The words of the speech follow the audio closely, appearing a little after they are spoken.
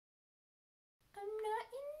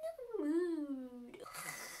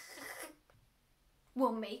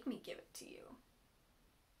will make me give it to you.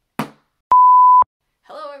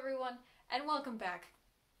 Hello everyone, and welcome back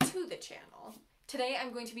to the channel. Today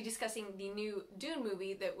I'm going to be discussing the new Dune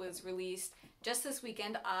movie that was released just this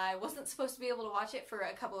weekend. I wasn't supposed to be able to watch it for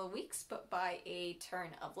a couple of weeks, but by a turn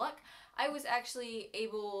of luck, I was actually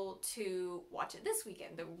able to watch it this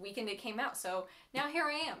weekend, the weekend it came out. So now here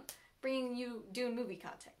I am, bringing you Dune movie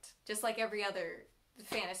content, just like every other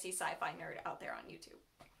fantasy sci-fi nerd out there on YouTube.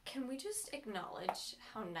 Can we just acknowledge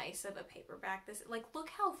how nice of a paperback this is? Like, look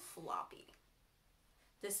how floppy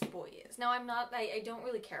this boy is. Now, I don't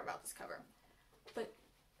really care about this cover, but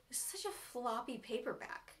it's such a floppy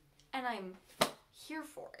paperback, and I'm here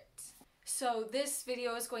for it. So this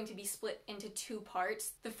video is going to be split into two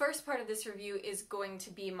parts. The first part of this review is going to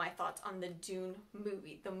be my thoughts on the Dune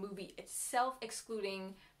movie, the movie itself,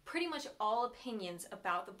 excluding pretty much all opinions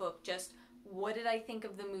about the book. Just what did I think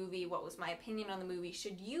of the movie? What was my opinion on the movie?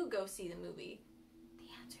 Should you go see the movie? The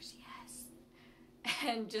answer's yes.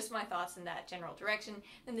 And just my thoughts in that general direction.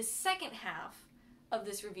 Then the second half of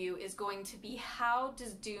this review is going to be how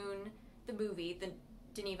does Dune, the movie, the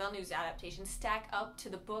Denis Villeneuve's adaptation, stack up to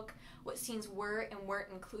the book, what scenes were and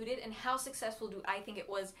weren't included, and how successful do I think it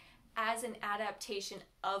was as an adaptation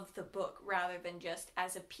of the book rather than just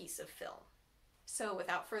as a piece of film. So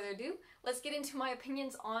without further ado, let's get into my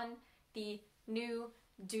opinions on the new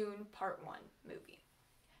Dune Part 1 movie.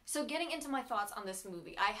 So getting into my thoughts on this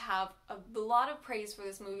movie, I have a lot of praise for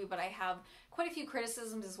this movie, but I have quite a few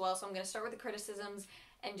criticisms as well, so I'm going to start with the criticisms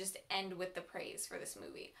and just end with the praise for this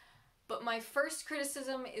movie. But my first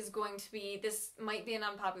criticism is going to be, this might be an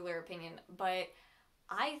unpopular opinion, but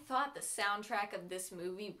I thought the soundtrack of this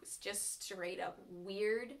movie was just straight up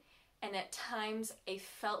weird, and at times I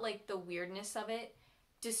felt like the weirdness of it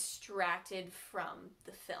distracted from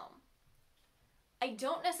the film. I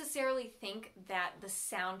don't necessarily think that the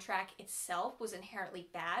soundtrack itself was inherently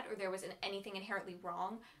bad or there was anything inherently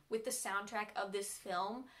wrong with the soundtrack of this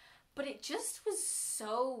film, but it just was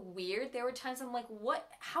so weird. There were times I'm like, what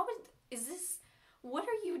are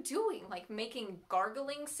you doing? Like making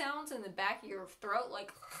gargling sounds in the back of your throat,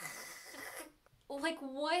 like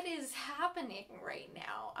what is happening right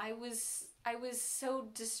now? I was so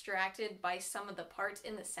distracted by some of the parts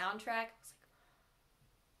in the soundtrack.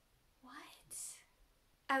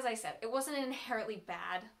 I was like, as I said, it wasn't an inherently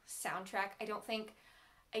bad soundtrack, I don't think.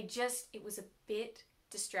 It was a bit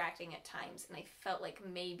distracting at times, and I felt like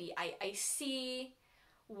maybe I see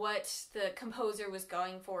what the composer was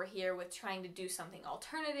going for here with trying to do something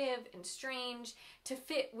alternative and strange to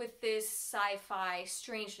fit with this sci-fi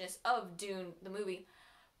strangeness of Dune, the movie,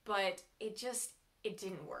 but it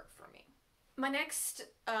didn't work for me. My next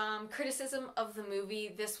criticism of the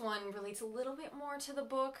movie, this one relates a little bit more to the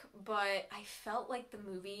book, but I felt like the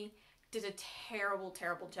movie did a terrible,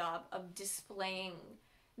 terrible job of displaying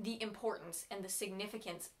the importance and the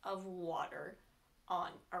significance of water on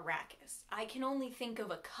Arrakis. I can only think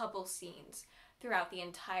of a couple scenes throughout the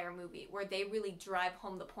entire movie where they really drive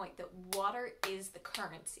home the point that water is the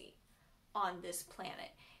currency on this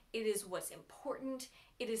planet. It is what's important.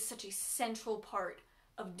 It is such a central part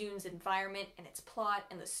of Dune's environment and its plot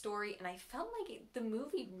and the story, and I felt like the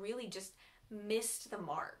movie really just missed the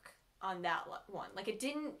mark on that one. Like it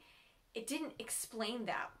didn't explain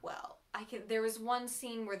that well. There was one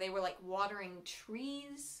scene where they were like watering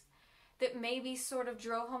trees that maybe sort of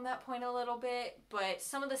drove home that point a little bit, but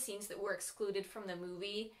some of the scenes that were excluded from the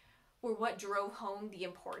movie were what drove home the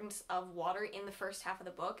importance of water in the first half of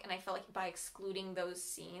the book, and I felt like by excluding those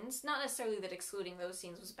scenes, not necessarily that excluding those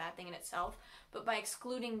scenes was a bad thing in itself, but by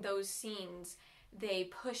excluding those scenes, they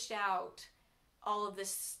pushed out all of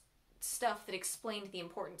this stuff that explained the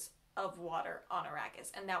importance of water on Arrakis,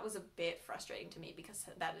 and that was a bit frustrating to me because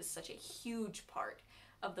that is such a huge part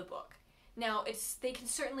of the book. Now, they can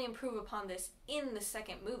certainly improve upon this in the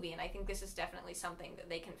second movie, and I think this is definitely something that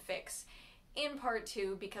they can fix in part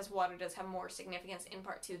 2, because water does have more significance in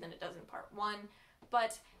part 2 than it does in part 1,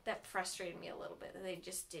 but that frustrated me a little bit, that they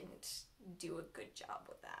just didn't do a good job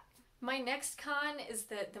with that. My next con is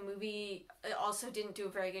that the movie also didn't do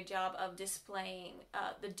a very good job of displaying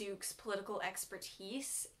the Duke's political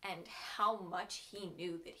expertise and how much he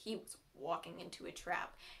knew that he was walking into a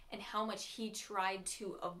trap and how much he tried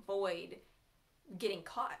to avoid getting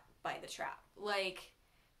caught by the trap. Like,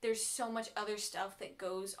 there's so much other stuff that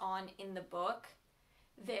goes on in the book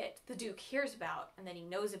that the Duke hears about and that he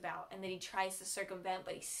knows about and that he tries to circumvent,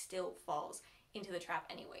 but he still falls into the trap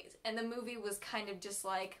anyways. And the movie was kind of just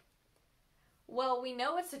like, well, we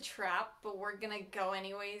know it's a trap, but we're gonna go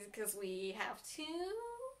anyways because we have to.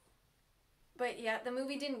 But yeah, the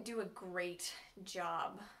movie didn't do a great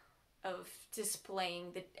job of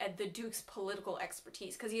displaying the Duke's political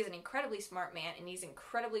expertise, because he is an incredibly smart man and he's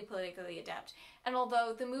incredibly politically adept. And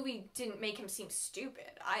although the movie didn't make him seem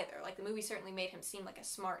stupid either, like the movie certainly made him seem like a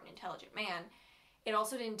smart and intelligent man, it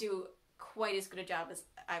also didn't do quite as good a job as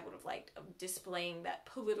I would have liked of displaying that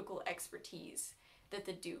political expertise that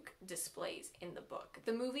the Duke displays in the book.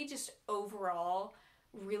 The movie just overall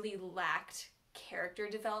really lacked character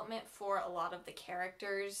development for a lot of the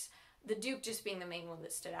characters. The Duke just being the main one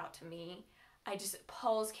that stood out to me.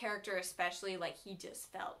 Paul's character especially, like, he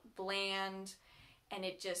just felt bland, and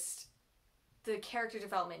the character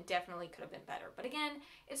development definitely could have been better. But again,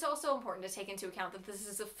 it's also important to take into account that this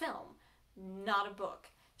is a film, not a book.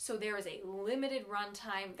 So there is a limited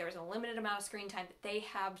runtime, there's a limited amount of screen time that they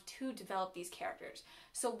have to develop these characters.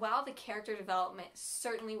 So while the character development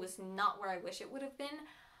certainly was not where I wish it would have been,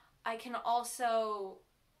 I can also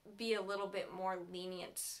be a little bit more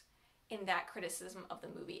lenient in that criticism of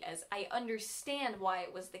the movie, as I understand why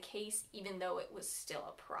it was the case, even though it was still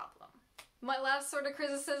a problem. My last sort of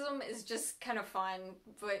criticism is just kind of fun,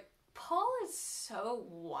 but Paul is so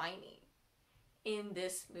whiny in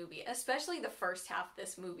this movie, especially the first half of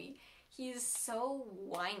this movie. He's so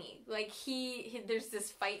whiny. Like, there's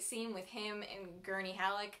this fight scene with him and Gurney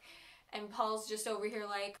Halleck, and Paul's just over here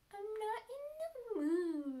like, I'm not in the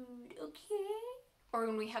mood, okay? Or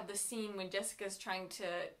when we have the scene when Jessica's trying to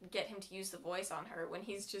get him to use the voice on her, when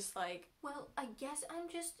he's just like, well, I guess I'm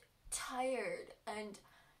just tired and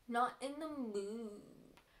not in the mood.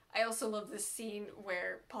 I also love this scene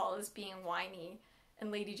where Paul is being whiny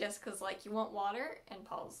and Lady Jessica's like, you want water? And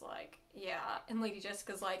Paul's like, yeah. And Lady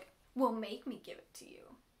Jessica's like, well, make me give it to you.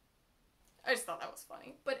 I just thought that was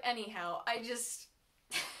funny. But anyhow,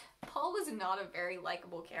 Paul was not a very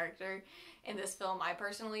likable character in this film, I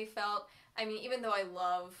personally felt. I mean, even though I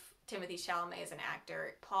love Timothée Chalamet as an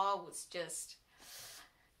actor, Paul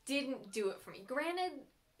didn't do it for me. Granted,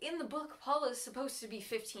 in the book, Paul is supposed to be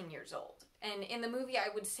 15 years old. And in the movie, I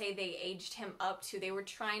would say they aged him up to, they were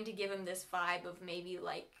trying to give him this vibe of maybe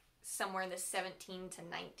like somewhere in the 17 to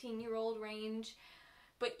 19-year-old range.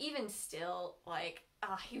 But even still, like,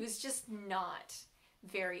 he was just not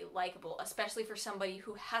very likable, especially for somebody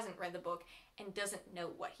who hasn't read the book and doesn't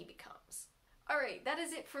know what he becomes. Alright, that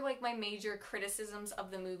is it for like my major criticisms of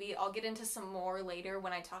the movie. I'll get into some more later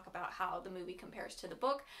when I talk about how the movie compares to the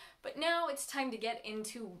book, but now it's time to get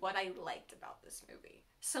into what I liked about this movie.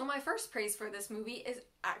 So my first praise for this movie is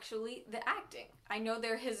actually the acting. I know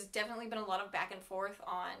there has definitely been a lot of back and forth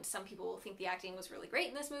on, some people think the acting was really great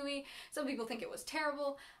in this movie, some people think it was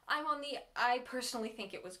terrible. I personally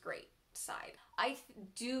think it was great side. I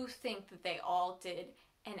do think that they all did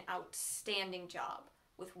an outstanding job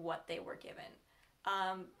with what they were given.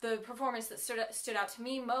 The performance that stood out to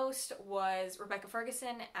me most was Rebecca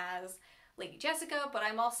Ferguson as Lady Jessica, but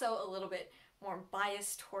I'm also a little bit more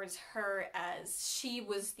biased towards her, as she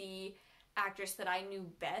was the actress that I knew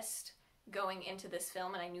best going into this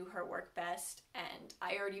film, and I knew her work best, and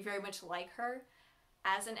I already very much like her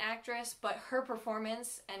as an actress, but her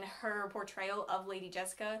performance and her portrayal of Lady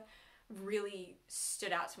Jessica really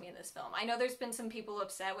stood out to me in this film. I know there's been some people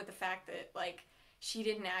upset with the fact that, like, she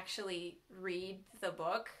didn't actually read the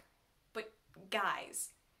book, but guys,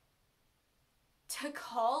 to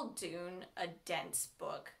call Dune a dense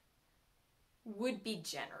book would be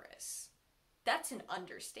generous. That's an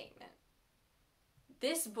understatement.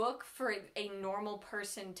 This book, for a normal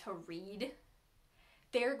person to read,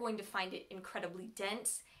 they're going to find it incredibly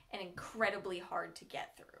dense and incredibly hard to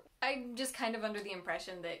get through. I'm just kind of under the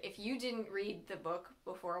impression that if you didn't read the book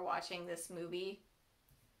before watching this movie,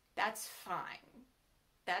 that's fine.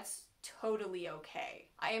 That's totally okay.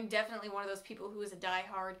 I am definitely one of those people who is a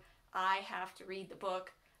diehard. I have to read the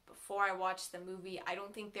book before I watch the movie. I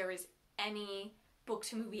don't think there is any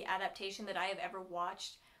book-to-movie adaptation that I have ever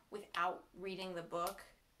watched without reading the book.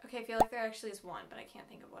 Okay, I feel like there actually is one, but I can't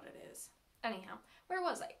think of what it is. Anyhow, where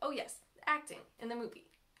was I? Oh yes, the acting in the movie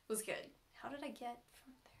was good. How did I get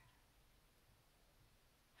from there?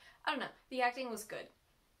 I don't know. The acting was good.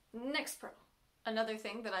 Next pro. Another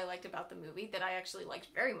thing that I liked about the movie, that I actually liked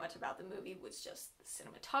very much about the movie, was just the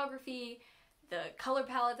cinematography, the color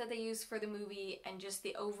palette that they used for the movie, and just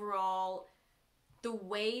the overall, the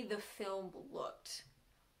way the film looked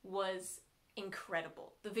was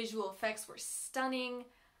incredible. The visual effects were stunning.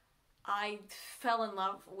 I fell in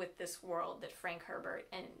love with this world that Frank Herbert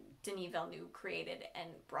and Denis Villeneuve created and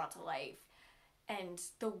brought to life. And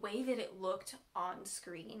the way that it looked on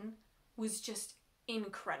screen was just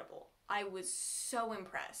incredible. I was so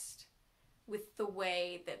impressed with the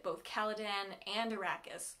way that both Caladan and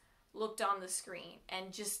Arrakis looked on the screen,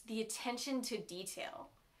 and just the attention to detail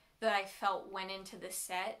that I felt went into the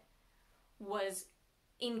set was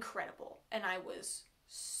incredible, and I was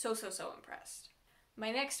so impressed.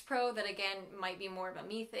 My next pro, that again might be more of a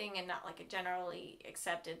me thing and not like a generally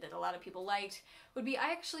accepted that a lot of people liked, would be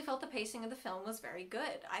I actually felt the pacing of the film was very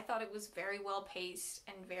good. I thought it was very well paced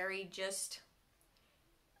and very just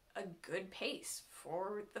a good pace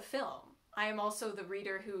for the film. I am also the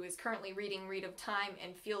reader who is currently reading Read of Time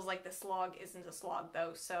and feels like the slog isn't a slog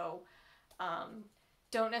though, so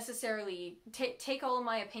don't necessarily take all of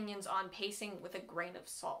my opinions on pacing with a grain of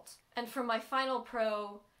salt. And for my final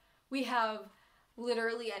pro, we have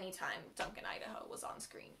literally any time Duncan Idaho was on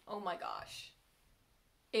screen. Oh my gosh.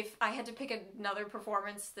 If I had to pick another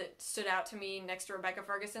performance that stood out to me next to Rebecca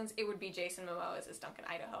Ferguson's, it would be Jason Momoa's as Duncan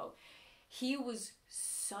Idaho. He was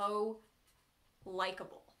so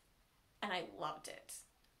likable, and I loved it.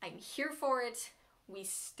 I'm here for it. We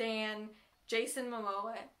stan Jason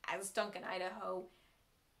Momoa as Duncan Idaho.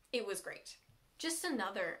 It was great. Just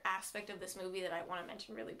another aspect of this movie that I want to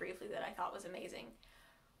mention really briefly that I thought was amazing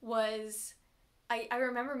was, I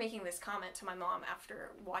remember making this comment to my mom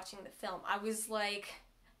after watching the film. I was like,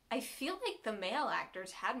 I feel like the male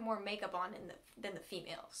actors had more makeup on than the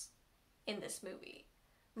females in this movie.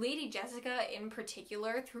 Lady Jessica in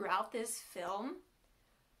particular throughout this film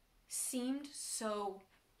seemed so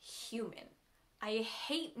human. I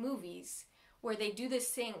hate movies where they do this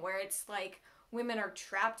thing where it's like women are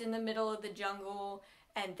trapped in the middle of the jungle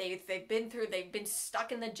and they've been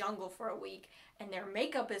stuck in the jungle for a week and their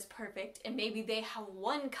makeup is perfect and maybe they have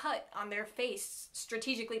one cut on their face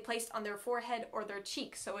strategically placed on their forehead or their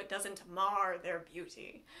cheek so it doesn't mar their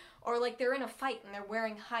beauty. Or like they're in a fight and they're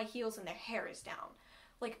wearing high heels and their hair is down.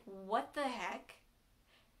 Like, what the heck?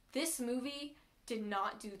 This movie did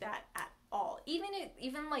not do that at all.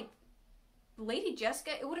 Even like Lady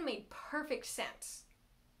Jessica, it would have made perfect sense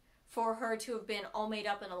for her to have been all made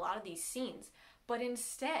up in a lot of these scenes. But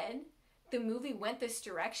instead, the movie went this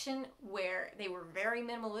direction where they were very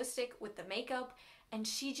minimalistic with the makeup, and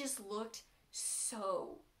she just looked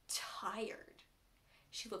so tired.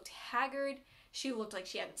 She looked haggard. She looked like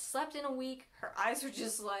she hadn't slept in a week. Her eyes were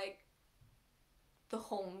just like, the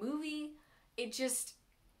whole movie,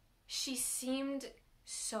 she seemed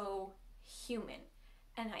so human,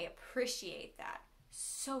 and I appreciate that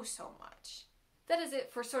so much. That is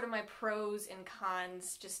it for sort of my pros and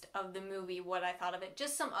cons just of the movie, what I thought of it.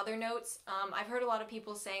 Just some other notes. I've heard a lot of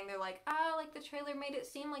people saying they're like, like the trailer made it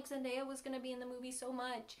seem like Zendaya was gonna be in the movie so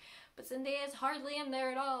much, but Zendaya is hardly in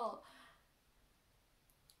there at all.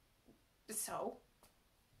 So,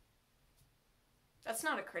 that's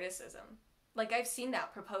not a criticism. Like, I've seen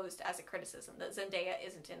that proposed as a criticism, that Zendaya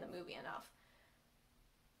isn't in the movie enough.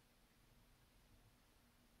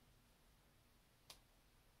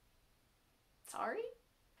 Sorry?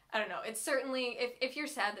 I don't know. It's certainly, if you're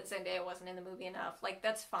sad that Zendaya wasn't in the movie enough, like,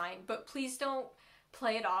 that's fine. But please don't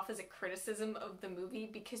play it off as a criticism of the movie,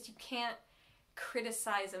 because you can't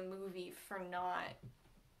criticize a movie for not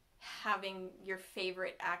having your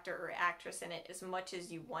favorite actor or actress in it as much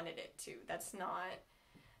as you wanted it to. That's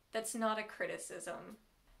not a criticism.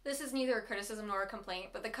 This is neither a criticism nor a complaint,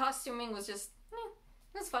 but the costuming was just,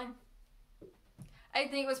 it was fine. I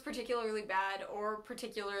didn't think it was particularly bad or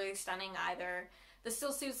particularly stunning either. The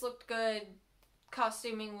still suits looked good,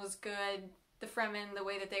 costuming was good, the Fremen, the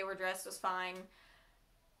way that they were dressed was fine.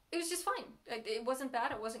 It was just fine. It wasn't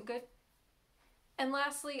bad, it wasn't good. And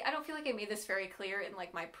lastly, I don't feel like I made this very clear in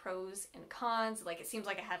like my pros and cons. Like, it seems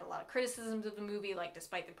like I had a lot of criticisms of the movie, like,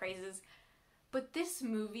 despite the praises. But this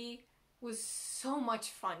movie was so much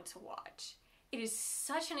fun to watch. It is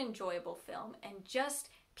such an enjoyable film, and just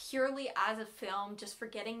purely as a film, just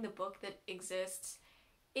forgetting the book that exists,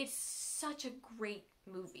 it's such a great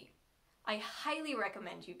movie. I highly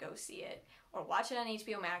recommend you go see it, or watch it on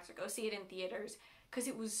HBO Max, or go see it in theaters, because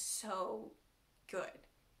it was so good.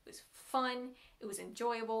 It was fun, it was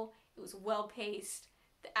enjoyable, it was well-paced,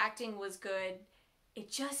 the acting was good, it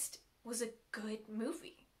just was a good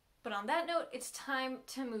movie. But on that note, it's time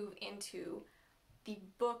to move into the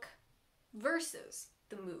book versus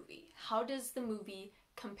the movie. How does the movie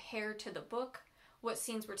compare to the book? What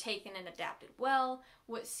scenes were taken and adapted well?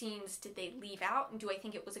 What scenes did they leave out? And do I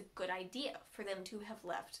think it was a good idea for them to have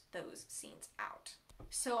left those scenes out?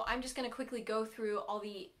 So I'm just going to quickly go through all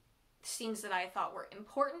the scenes that I thought were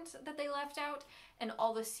important that they left out, and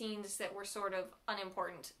all the scenes that were sort of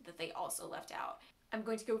unimportant that they also left out. I'm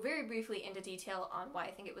going to go very briefly into detail on why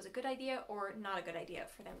I think it was a good idea or not a good idea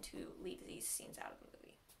for them to leave these scenes out of the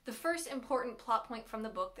movie. The first important plot point from the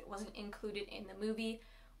book that wasn't included in the movie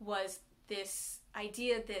was this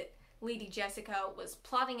idea that Lady Jessica was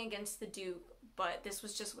plotting against the Duke, but this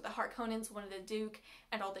was just what the Harkonnens wanted the Duke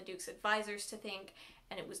and all the Duke's advisors to think,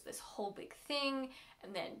 and it was this whole big thing.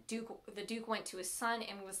 And then the Duke went to his son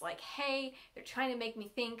and was like, hey, they're trying to make me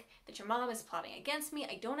think that your mom is plotting against me.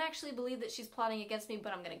 I don't actually believe that she's plotting against me,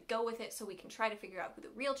 but I'm gonna go with it so we can try to figure out who the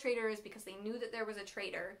real traitor is, because they knew that there was a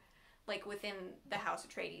traitor, like, within the House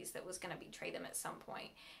Atreides that was gonna betray them at some point.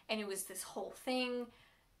 And it was this whole thing,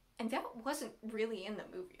 and that wasn't really in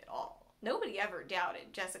the movie at all. Nobody ever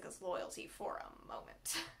doubted Jessica's loyalty for a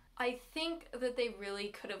moment. I think that they really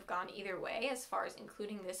could have gone either way as far as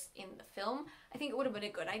including this in the film. I think it would have been a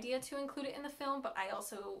good idea to include it in the film, but I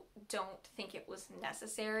also don't think it was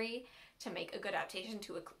necessary to make a good adaptation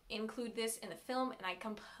to include this in the film, and I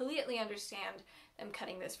completely understand them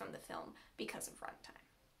cutting this from the film because of runtime.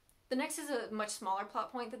 The next is a much smaller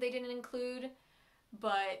plot point that they didn't include,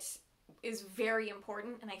 but is very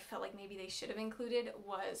important, and I felt like maybe they should have included,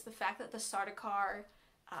 was the fact that the Sardaukar,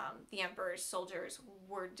 the Emperor's soldiers,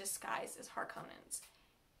 were disguised as Harkonnens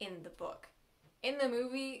in the book. In the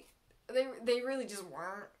movie, they really just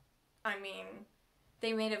weren't. I mean,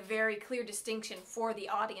 they made a very clear distinction for the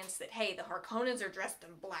audience that, hey, the Harkonnens are dressed in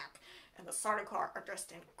black and the Sardaukar are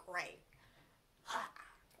dressed in gray.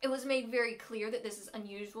 It was made very clear that this is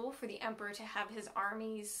unusual for the Emperor to have his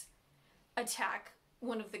armies attack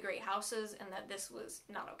one of the great houses, and that this was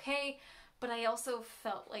not okay. But I also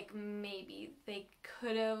felt like maybe they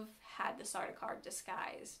could have had the Sardaukar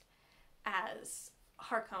disguised as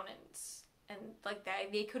Harkonnens, and like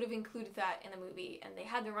that they could have included that in the movie, and they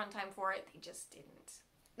had the runtime for it, they just didn't.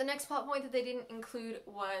 The next plot point that they didn't include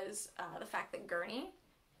was the fact that Gurney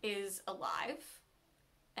is alive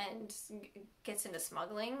and gets into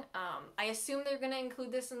smuggling. I assume they're going to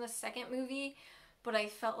include this in the second movie, but I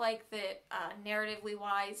felt like that narratively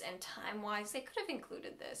wise and time wise, they could have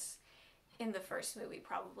included this in the first movie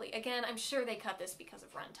probably. Again, I'm sure they cut this because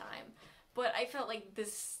of runtime, but I felt like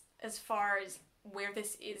this, as far as where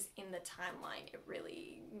this is in the timeline, it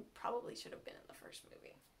really probably should have been in the first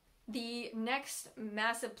movie. The next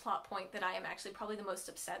massive plot point that I am actually probably the most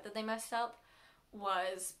upset that they messed up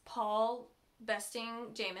was Paul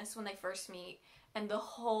besting Jamis when they first meet, and the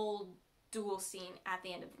whole duel scene at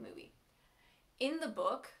the end of the movie. In the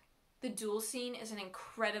book, the duel scene is an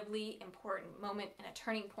incredibly important moment and a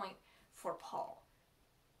turning point for Paul.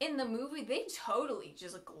 In the movie, they totally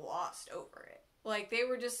just glossed over it. Like, they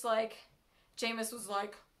were just like, Jamis was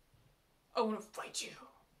like, I want to fight you.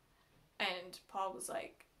 And Paul was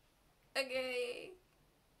like, okay.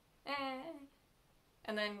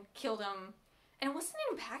 And then killed him. And it wasn't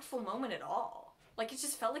an impactful moment at all. Like, it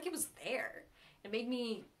just felt like it was there. It made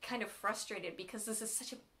me kind of frustrated because this is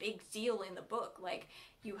such a big deal in the book. Like,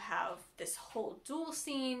 you have this whole duel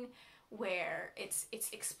scene where it's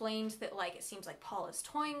explained that, like, it seems like Paul is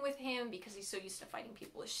toying with him because he's so used to fighting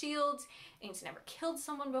people with shields and he's never killed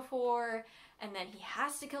someone before, and then he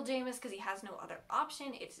has to kill Jamis because he has no other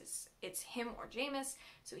option. It's him or Jamis,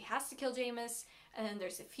 so he has to kill Jamis. And then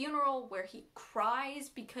there's a funeral where he cries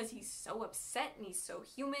because he's so upset and he's so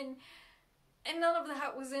human, and none of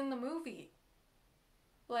that was in the movie.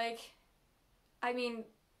 Like, I mean,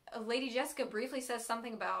 Lady Jessica briefly says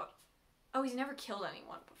something about, oh, he's never killed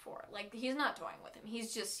anyone before. Like, he's not toying with him.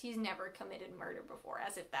 He's never committed murder before,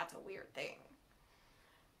 as if that's a weird thing.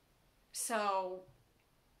 So,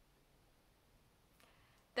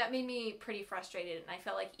 that made me pretty frustrated, and I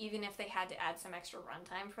felt like even if they had to add some extra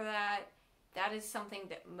runtime for that, that is something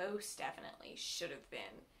that most definitely should have been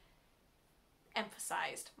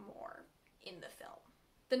emphasized more in the film.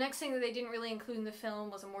 The next thing that they didn't really include in the film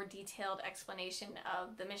was a more detailed explanation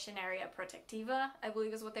of the Missionaria Protectiva, I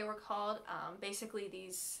believe is what they were called. Basically,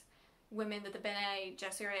 these women that the Bene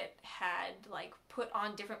Gesserit had, like, put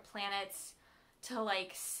on different planets to,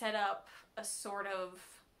 like, set up a sort of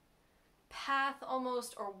path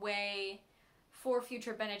almost, or way for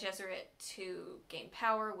future Bene Gesserit to gain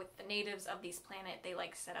power with the natives of these planets. They,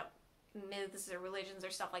 like, set up myths or religions or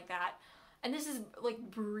stuff like that. And this is, like,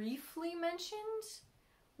 briefly mentioned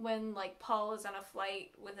when, like, Paul is on a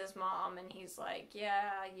flight with his mom and he's like,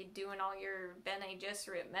 yeah, you're doing all your Bene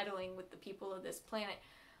Gesserit meddling with the people of this planet.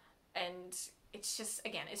 And it's just,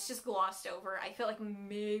 again, it's just glossed over. I feel like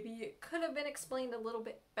maybe it could have been explained a little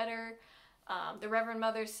bit better. The Reverend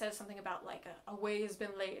Mother says something about, like, a way has been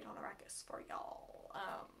laid on Arrakis for y'all.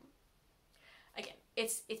 Again,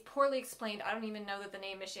 it's poorly explained. I don't even know that the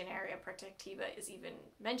name Missionaria Protectiva is even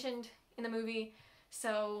mentioned in the movie.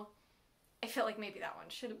 So I felt like maybe that one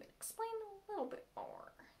should have been explained a little bit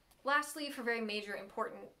more. Lastly, for very major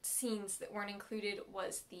important scenes that weren't included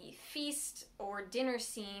was the feast or dinner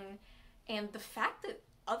scene, and the fact that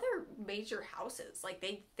other major houses, like,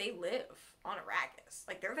 they live on Arrakis.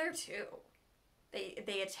 Like, they're there too.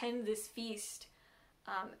 They attend this feast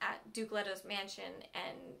at Duke Leto's mansion,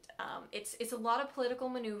 and it's a lot of political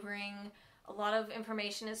maneuvering. A lot of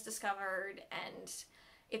information is discovered, and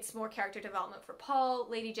it's more character development for Paul,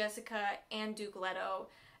 Lady Jessica, and Duke Leto.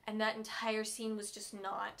 And that entire scene was just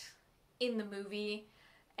not in the movie.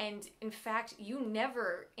 And in fact, you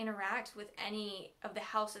never interact with any of the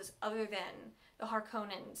houses other than the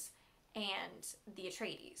Harkonnens and the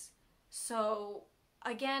Atreides. So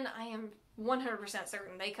again, I am 100%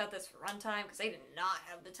 certain they cut this for runtime, because they did not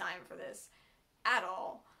have the time for this at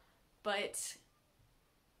all. But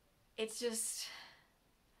it's just,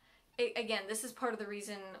 again, this is part of the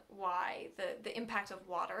reason why the impact of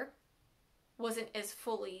water wasn't as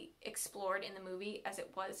fully explored in the movie as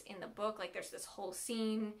it was in the book. Like, there's this whole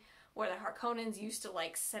scene where the Harkonnens used to,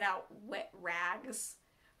 like, set out wet rags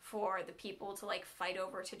for the people to, like, fight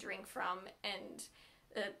over to drink from, and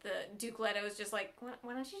the Duke Leto is just like,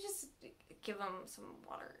 why don't you just give them some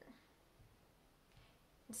water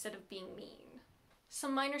instead of being mean?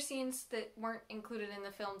 Some minor scenes that weren't included in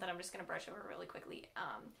the film that I'm just going to brush over really quickly.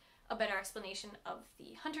 A better explanation of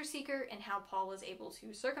the Hunter Seeker and how Paul was able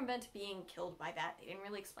to circumvent being killed by that. They didn't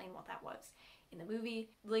really explain what that was in the movie.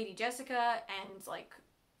 Lady Jessica and, like,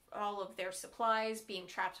 all of their supplies being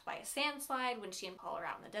trapped by a sand slide when she and Paul are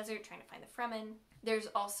out in the desert trying to find the Fremen. There's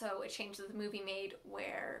also a change that the movie made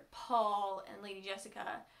where Paul and Lady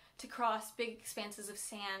Jessica, to cross big expanses of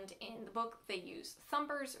sand, in the book they use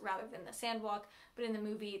thumpers rather than the sand walk, but in the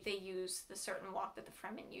movie they use the certain walk that the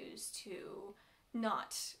Fremen use to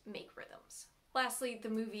not make rhythms. Lastly, the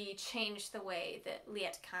movie changed the way that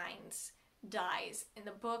Liet Kynes dies. In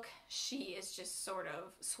the book, she is just sort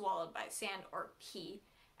of swallowed by sand, or he,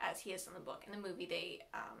 as he is in the book. In the movie, they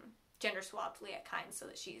gender swapped Liet Kynes so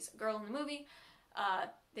that she's a girl in the movie.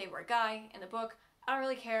 They were a guy in the book. I don't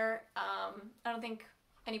really care. I don't think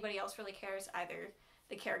anybody else really cares either.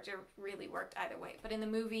 The character really worked either way. But in the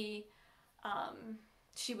movie,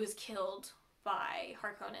 she was killed by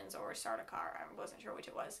Harkonnens or Sardaukar. I wasn't sure which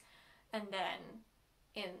it was. And then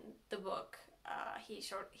in the book, he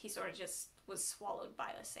sort of just was swallowed by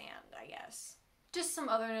the sand, I guess. Just some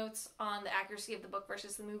other notes on the accuracy of the book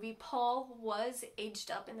versus the movie. Paul was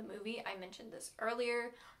aged up in the movie. I mentioned this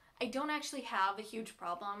earlier. I don't actually have a huge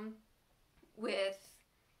problem with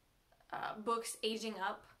books aging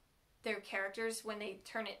up their characters when they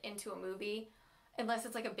turn it into a movie, unless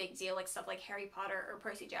it's like a big deal, like stuff like Harry Potter or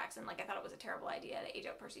Percy Jackson. Like, I thought it was a terrible idea to age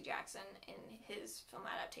up Percy Jackson in his film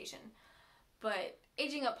adaptation. But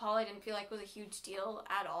aging up Paul, I didn't feel like was a huge deal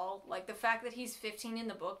at all. Like, the fact that he's 15 in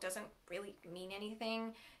the book doesn't really mean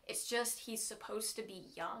anything. It's just he's supposed to be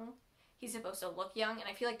young. He's supposed to look young, and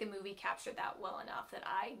I feel like the movie captured that well enough that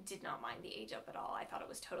I did not mind the age up at all. I thought it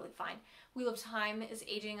was totally fine. Wheel of Time is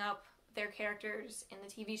aging up their characters in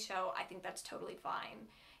the TV show. I think that's totally fine.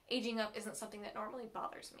 Aging up isn't something that normally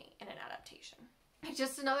bothers me in an adaptation.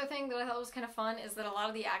 Just another thing that I thought was kind of fun is that a lot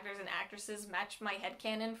of the actors and actresses match my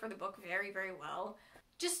headcanon for the book very, very well.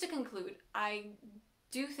 Just to conclude, I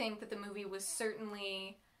do think that the movie was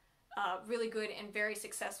certainly really good and very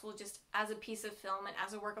successful just as a piece of film and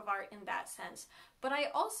as a work of art in that sense. But I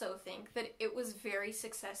also think that it was very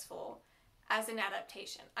successful as an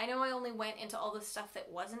adaptation. I know I only went into all the stuff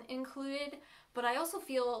that wasn't included, but I also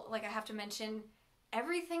feel like I have to mention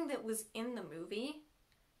everything that was in the movie.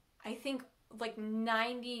 I think like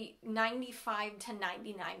 95 to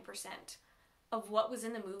 99% of what was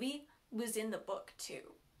in the movie was in the book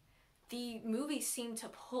too. The movie seemed to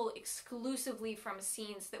pull exclusively from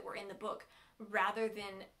scenes that were in the book rather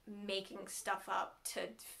than making stuff up to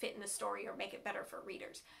fit in the story or make it better for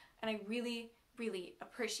readers. And I really, really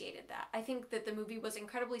appreciated that. I think that the movie was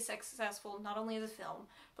incredibly successful, not only as a film,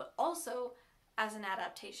 but also as an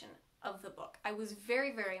adaptation of the book. I was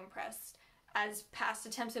very, very impressed. As past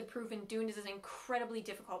attempts have proven, Dune is an incredibly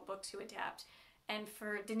difficult book to adapt. And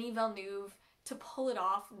for Denis Villeneuve to pull it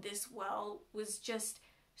off this well was just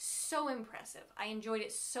so impressive. I enjoyed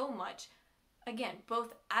it so much, again,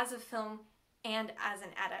 both as a film and as an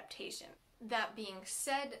adaptation. That being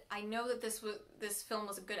said, I know that this film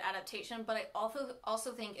was a good adaptation, but I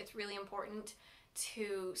also think it's really important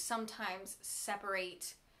to sometimes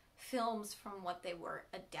separate films from what they were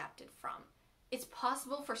adapted from. It's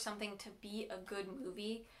possible for something to be a good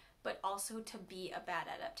movie, but also to be a bad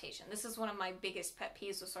adaptation. This is one of my biggest pet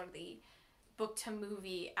peeves with sort of the book to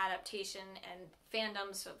movie adaptation and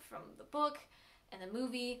fandoms from the book and the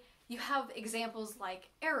movie. You have examples like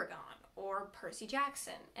Aragon or Percy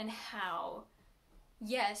Jackson, and how,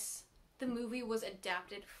 yes, the movie was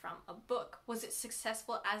adapted from a book. Was it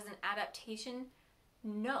successful as an adaptation?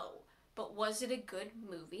 No. But was it a good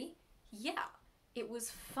movie? Yeah. it was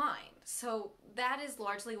fine. So that is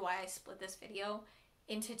largely why I split this video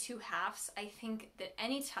into two halves. I think that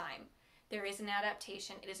anytime there is an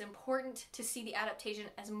adaptation, it is important to see the adaptation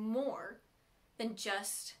as more than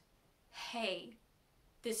just, hey,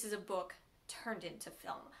 this is a book turned into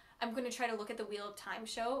film. I'm going to try to look at the Wheel of Time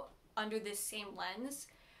show under this same lens.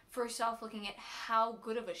 First off, looking at how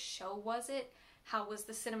good of a show was it? How was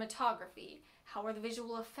the cinematography? How were the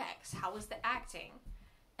visual effects? How was the acting?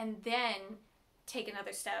 And then take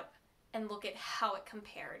another step and look at how it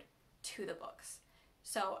compared to the books.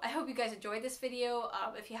 So I hope you guys enjoyed this video.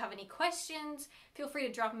 If you have any questions, feel free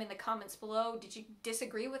to drop them in the comments below. Did you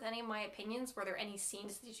disagree with any of my opinions? Were there any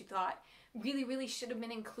scenes that you thought really should have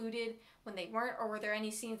been included when they weren't? Or were there any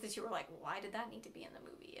scenes that you were like, why did that need to be in the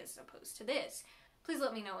movie as opposed to this? Please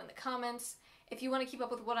let me know in the comments. If you want to keep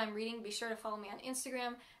up with what I'm reading, be sure to follow me on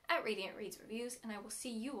Instagram at Radiant Reads Reviews, and I will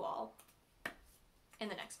see you all in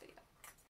the next video.